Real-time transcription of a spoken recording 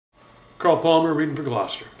Carl Palmer, reading for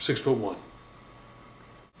Gloucester, 6'1".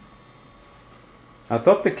 I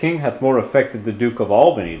thought the king hath more affected the Duke of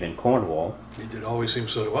Albany than Cornwall. It did always seem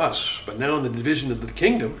so to us, but now in the division of the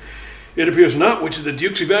kingdom, it appears not which of the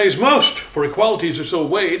dukes he values most, for equalities are so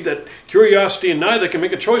weighed that curiosity in neither can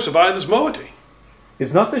make a choice of either's moiety.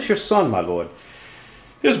 Is not this your son, my lord?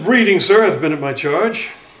 His breeding, sir, hath been at my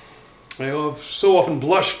charge. I have so often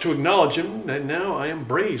blushed to acknowledge him, that now I am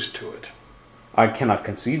braced to it. I cannot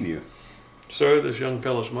conceive you. Sir, this young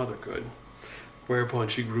fellow's mother could. Whereupon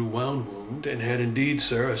she grew wound, and had indeed,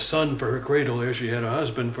 sir, a son for her cradle ere she had a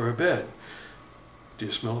husband for her bed. Do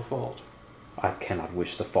you smell a fault? I cannot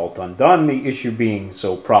wish the fault undone, the issue being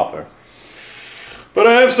so proper. But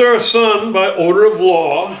I have, sir, a son by order of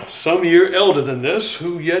law, some year elder than this,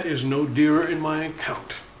 who yet is no dearer in my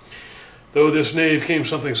account. Though this knave came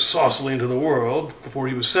something saucily into the world before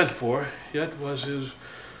he was sent for, yet was his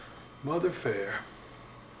mother fair.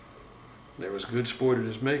 There was good sport at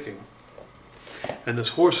his making. And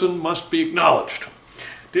this whoreson must be acknowledged.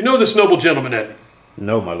 Do you know this noble gentleman, Ed?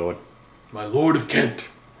 No, my lord. My Lord of Kent.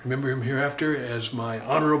 Remember him hereafter as my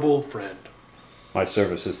honorable friend. My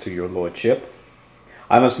services to your lordship.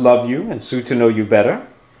 I must love you and sue to know you better.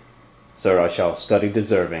 Sir, I shall study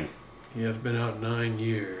deserving. He hath been out 9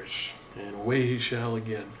 years, and away he shall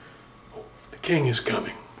again. Oh, the king is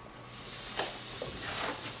coming.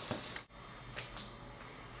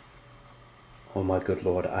 Oh, my good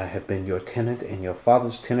lord, I have been your tenant and your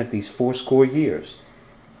father's tenant these 80 years.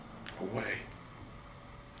 Away.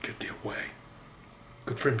 Get thee away.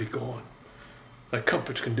 Good friend, be gone. Thy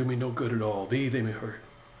comforts can do me no good at all. Thee they may hurt.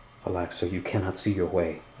 Alack, sir, you cannot see your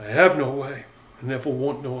way. I have no way, and therefore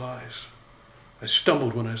want no eyes. I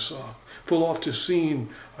stumbled when I saw. Full oft is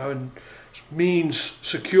seen our means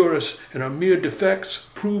secure us, and our mere defects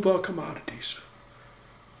prove our commodities.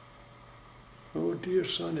 Oh, dear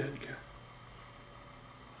son Edgar,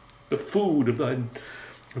 the food of thine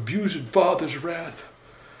abused father's wrath.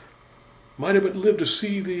 Might I but live to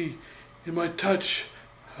see thee in my touch,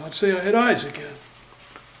 I'd say I had eyes again.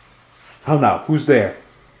 How now? Who's there?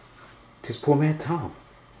 'Tis poor man Tom.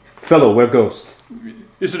 Fellow, where goest?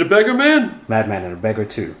 Is it a beggar man? Madman and a beggar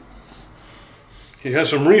too. He has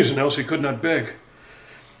some reason, else he could not beg.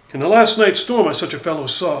 In the last night's storm I such a fellow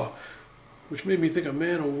saw, which made me think a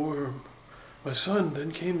man a worm. My son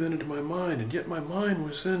then came into my mind, and yet my mind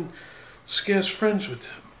was then scarce friends with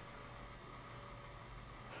him.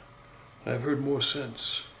 I have heard more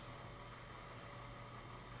since.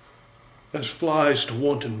 As flies to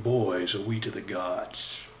wanton boys are we to the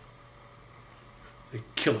gods. They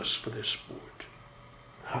kill us for their sport.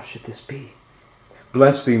 How should this be?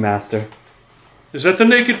 Bless thee, master. Is that the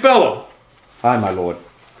naked fellow? Aye, my lord.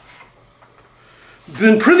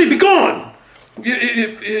 Then prithee be gone!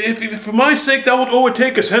 If for my sake thou wilt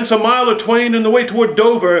overtake us hence a mile or twain in the way toward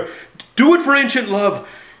Dover, do it for ancient love,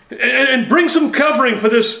 and bring some covering for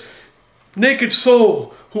this naked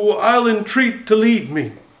soul, who I'll entreat to lead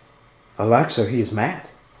me. Alack, sir, he is mad.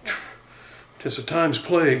 'Tis a time's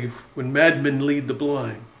plague when madmen lead the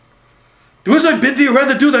blind. Do as I bid thee, or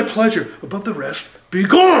rather do thy pleasure. Above the rest, be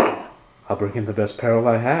gone! I'll bring him the best peril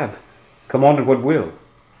I have. Come on at what will.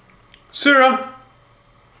 Sirrah,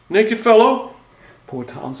 naked fellow, Poor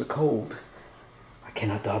Tom's a cold. I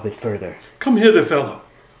cannot daub it further. come hither, fellow.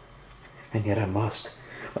 And yet I must,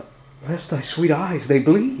 lest thy sweet eyes they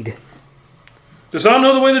bleed. Dost thou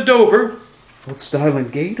know the way to Dover? What stile and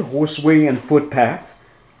gate, horseway and footpath?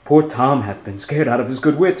 Poor Tom hath been scared out of his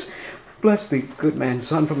good wits. Bless thee, good man's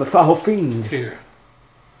son, from the foul fiend. Here,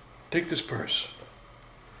 take this purse.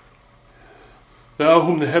 Thou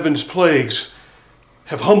whom the heaven's plagues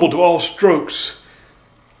have humbled to all strokes,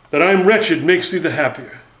 that I am wretched makes thee the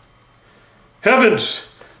happier.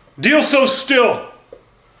 Heavens, deal so still.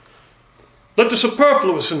 Let the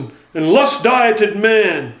superfluous and lust-dieted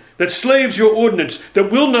man that slaves your ordinance,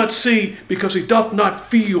 that will not see because he doth not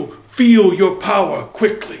feel your power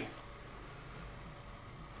quickly.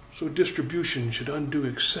 So distribution should undo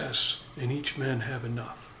excess, and each man have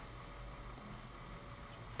enough.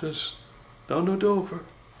 Dost thou know Dover?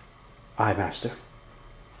 Aye, master.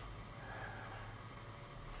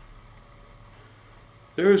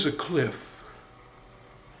 There is a cliff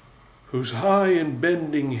whose high and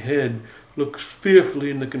bending head looks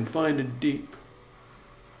fearfully in the confined deep.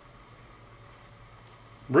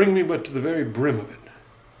 Bring me but to the very brim of it,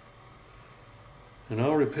 and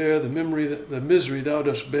I'll repair the misery thou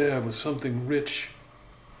dost bear with something rich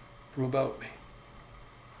from about me.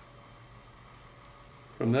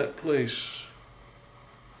 From that place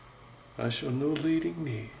I shall know leading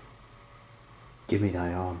thee. Give me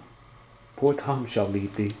thy arm. Poor Tom shall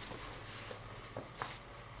lead thee.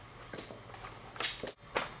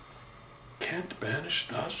 Kent banished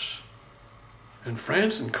thus, and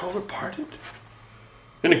France and color parted,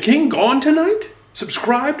 and a king gone tonight,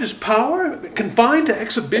 subscribed his power, confined to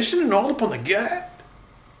exhibition, and all upon the gad?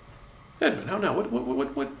 Edmund, how now?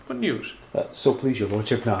 What news? So please your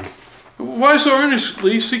lordship, none. Why so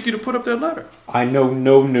earnestly seek you to put up that letter? I know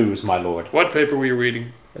no news, my lord. What paper were you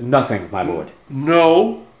reading? Nothing, my lord.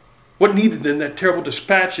 No. What needed then that terrible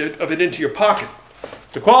dispatch of it into your pocket?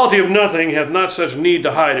 The quality of nothing hath not such need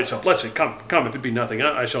to hide itself. Let's say, come, if it be nothing,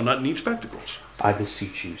 I shall not need spectacles. I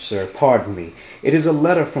beseech you, sir, pardon me. It is a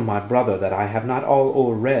letter from my brother that I have not all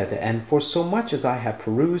o'erread, and for so much as I have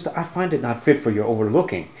perused, I find it not fit for your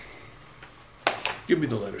overlooking. Give me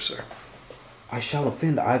the letter, sir. I shall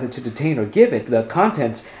offend either to detain or give it. The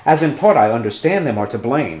contents, as in part I understand them, are to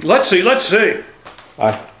blame. Let's see.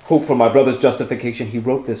 I hope for my brother's justification he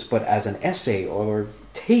wrote this but as an essay or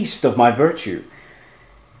taste of my virtue.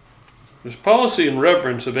 This policy and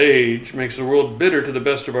reverence of age makes the world bitter to the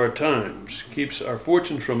best of our times, keeps our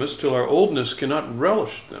fortunes from us till our oldness cannot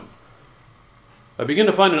relish them. I begin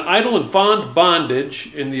to find an idle and fond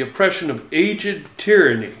bondage in the oppression of aged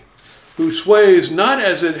tyranny, who sways not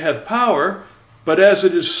as it hath power, but as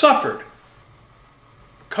it is suffered.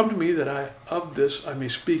 Come to me that of this I may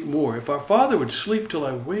speak more. If our father would sleep till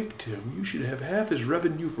I waked him, you should have half his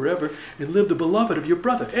revenue forever and live the beloved of your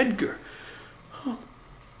brother Edgar. Huh.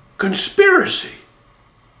 Conspiracy!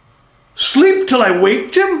 Sleep till I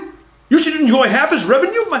waked him? You should enjoy half his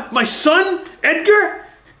revenue? My son, Edgar?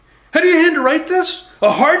 Had you a hand to write this?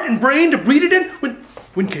 A heart and brain to breed it in?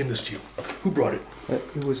 When came this to you? Who brought it?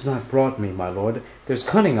 It was not brought me, my lord. There's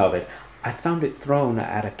cunning of it. I found it thrown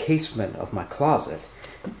at a casement of my closet.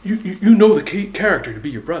 You know the character to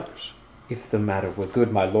be your brother's. If the matter were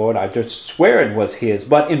good, my lord, I just swear it was his,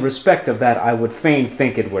 but in respect of that I would fain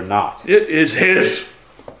think it were not. It is his.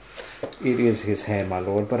 It is his hand, my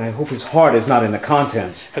lord, but I hope his heart is not in the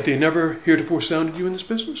contents. Hath he never heretofore sounded you in this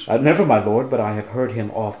business? Never, my lord, but I have heard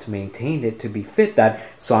him oft maintain it to be fit that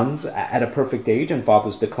sons at a perfect age and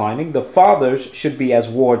fathers declining, the fathers should be as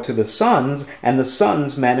ward to the sons, and the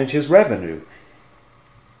sons manage his revenue.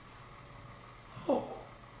 Oh.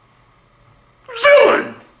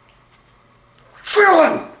 Villain!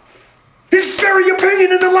 Villain! His very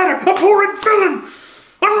opinion in the letter! Abhorrent villain!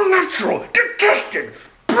 Unnatural! Detested!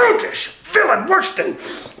 Brutish! Villain worse than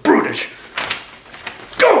brutish!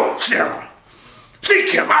 Go, Sarah! Seek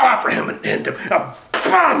him! I'll apprehend him!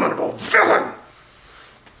 Abominable villain!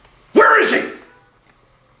 Where is he?